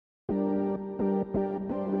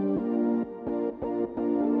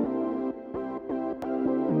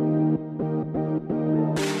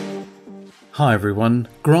Hi everyone,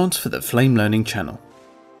 Grant for the Flame Learning channel.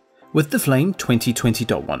 With the Flame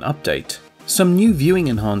 2020.1 update, some new viewing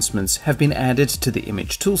enhancements have been added to the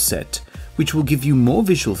Image Toolset, which will give you more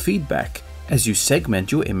visual feedback as you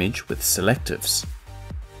segment your image with selectives.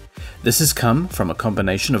 This has come from a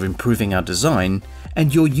combination of improving our design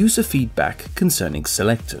and your user feedback concerning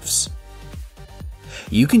selectives.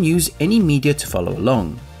 You can use any media to follow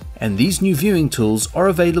along, and these new viewing tools are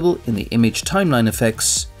available in the Image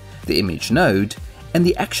TimelineFX, the Image node, and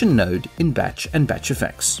the Action node in Batch and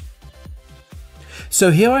BatchFX.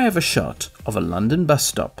 So here I have a shot of a London bus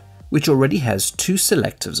stop which already has two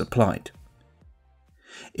selectives applied.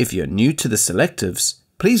 If you're new to the selectives,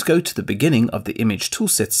 please go to the beginning of the Image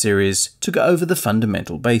Toolset series to go over the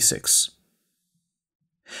fundamental basics.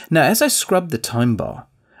 Now as I scrub the time bar,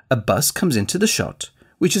 a bus comes into the shot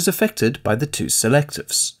which is affected by the two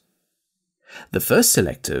selectives. The first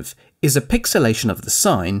selective is a pixelation of the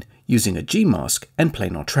sign using a G-mask and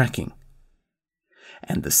planar tracking.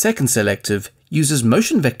 And the second selective uses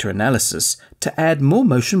motion vector analysis to add more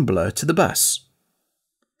motion blur to the bus.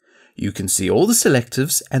 You can see all the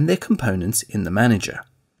selectives and their components in the manager.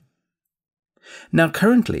 Now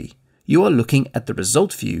currently, you are looking at the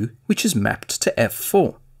result view which is mapped to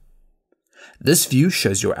F4. This view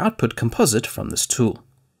shows your output composite from this tool.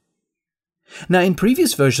 Now in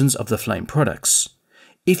previous versions of the Flame products,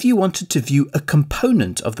 if you wanted to view a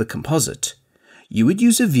component of the composite, you would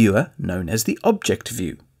use a viewer known as the Object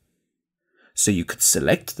View. So you could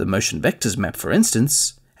select the motion vectors map for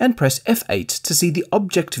instance, and press F8 to see the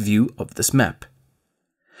object view of this map.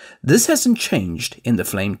 This hasn't changed in the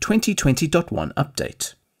Flame 2020.1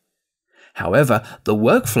 update. However, the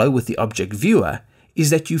workflow with the Object Viewer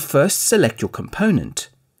is that you first select your component,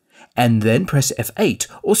 and then press F8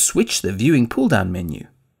 or switch the viewing pull-down menu.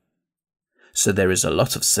 So there is a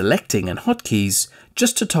lot of selecting and hotkeys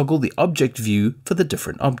just to toggle the object view for the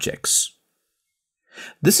different objects.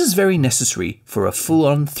 This is very necessary for a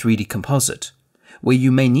full-on 3D composite, where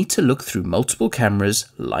you may need to look through multiple cameras,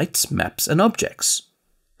 lights, maps, and objects.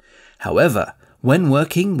 However, when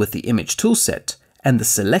working with the Image Toolset, and the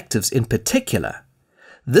selectives in particular,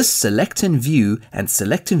 this select and view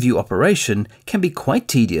operation can be quite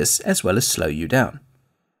tedious as well as slow you down.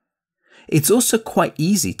 It's also quite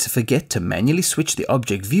easy to forget to manually switch the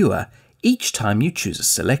object viewer each time you choose a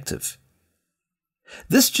selective.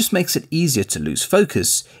 This just makes it easier to lose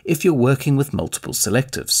focus if you're working with multiple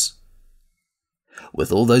selectives.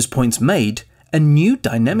 With all those points made, a new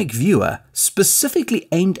dynamic viewer specifically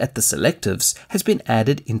aimed at the selectives has been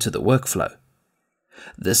added into the workflow.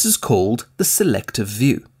 This is called the Selective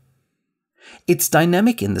View. It's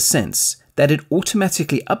dynamic in the sense that it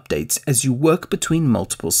automatically updates as you work between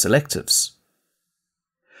multiple selectives.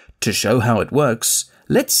 To show how it works,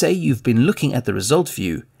 let's say you've been looking at the result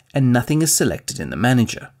view and nothing is selected in the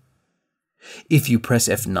manager. If you press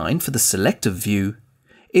F9 for the selective view,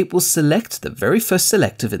 it will select the very first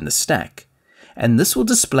selective in the stack, and this will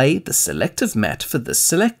display the selective mat for this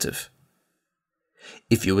selective.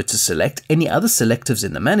 If you were to select any other selectives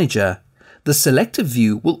in the manager, the selective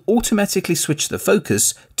view will automatically switch the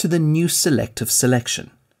focus to the new selective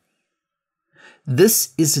selection.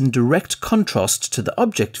 This is in direct contrast to the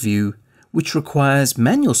object view, which requires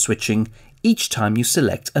manual switching each time you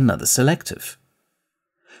select another selective.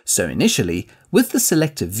 So initially, with the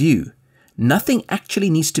selective view, nothing actually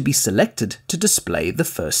needs to be selected to display the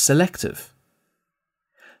first selective.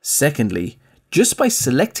 Secondly, just by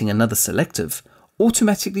selecting another selective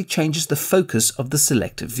automatically changes the focus of the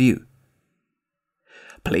selective view.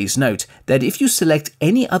 Please note that if you select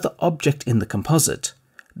any other object in the composite,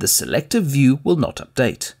 the selective view will not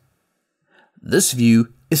update. This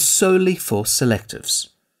view is solely for selectives.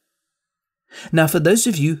 Now for those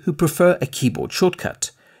of you who prefer a keyboard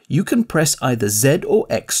shortcut, you can press either Z or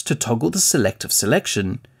X to toggle the selective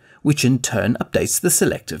selection, which in turn updates the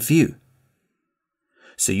selective view.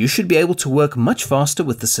 So you should be able to work much faster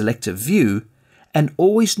with the selective view and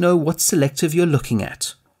always know what selective you're looking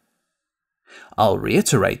at. I'll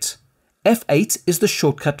reiterate, F8 is the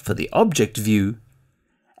shortcut for the object view,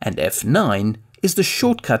 and F9 is the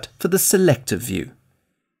shortcut for the selective view.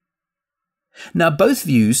 Now both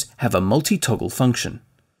views have a multi-toggle function.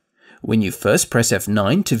 When you first press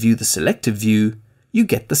F9 to view the selective view, you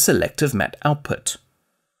get the selective mat output.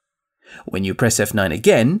 When you press F9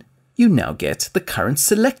 again, you now get the current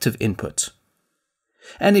selective input.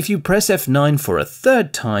 And if you press F9 for a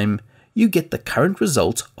third time, you get the current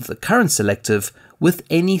result of the current selective with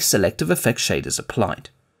any selective effect shaders applied.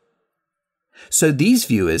 So these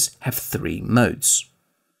viewers have three modes.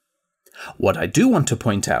 What I do want to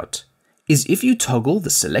point out is if you toggle the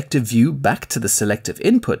selective view back to the selective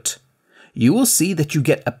input, you will see that you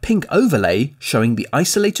get a pink overlay showing the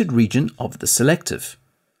isolated region of the selective.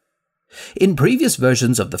 In previous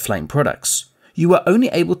versions of the Flame products, you were only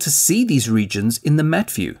able to see these regions in the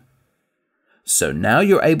matte view. So now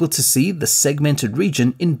you're able to see the segmented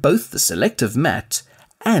region in both the selective matte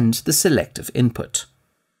and the selective input.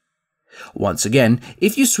 Once again,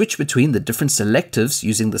 if you switch between the different selectives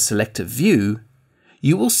using the Selective View,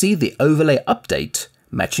 you will see the overlay update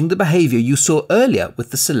matching the behavior you saw earlier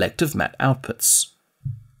with the selective matte outputs.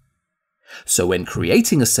 So when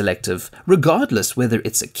creating a selective, regardless whether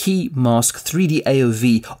it's a key, mask, 3D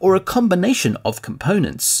AOV, or a combination of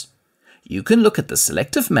components, you can look at the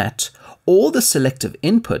selective matte or the selective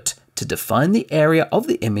input to define the area of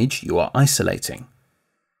the image you are isolating.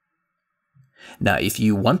 Now, if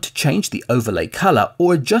you want to change the overlay color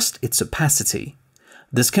or adjust its opacity,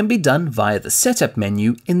 this can be done via the Setup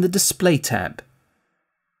menu in the Display tab.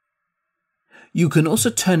 You can also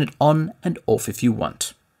turn it on and off if you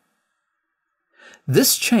want.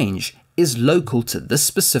 This change is local to this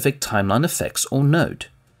specific TimelineFX or node.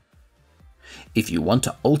 If you want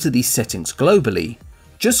to alter these settings globally,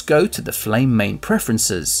 just go to the Flame main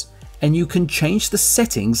preferences and you can change the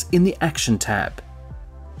settings in the Action tab.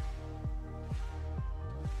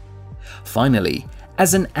 Finally,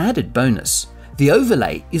 as an added bonus, the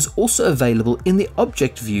overlay is also available in the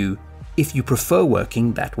Object view if you prefer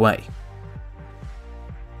working that way.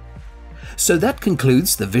 So that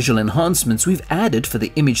concludes the visual enhancements we've added for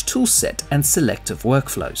the Image Toolset and Selective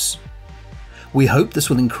workflows. We hope this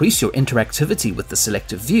will increase your interactivity with the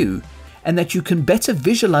Selective View and that you can better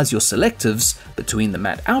visualize your selectives between the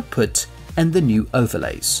matte output and the new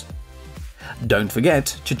overlays. Don't forget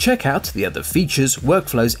to check out the other features,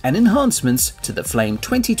 workflows and enhancements to the Flame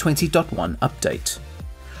 2020.1 update.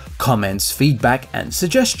 Comments, feedback and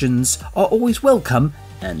suggestions are always welcome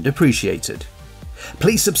and appreciated.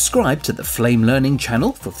 Please subscribe to the Flame Learning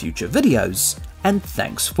channel for future videos, and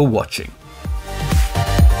thanks for watching.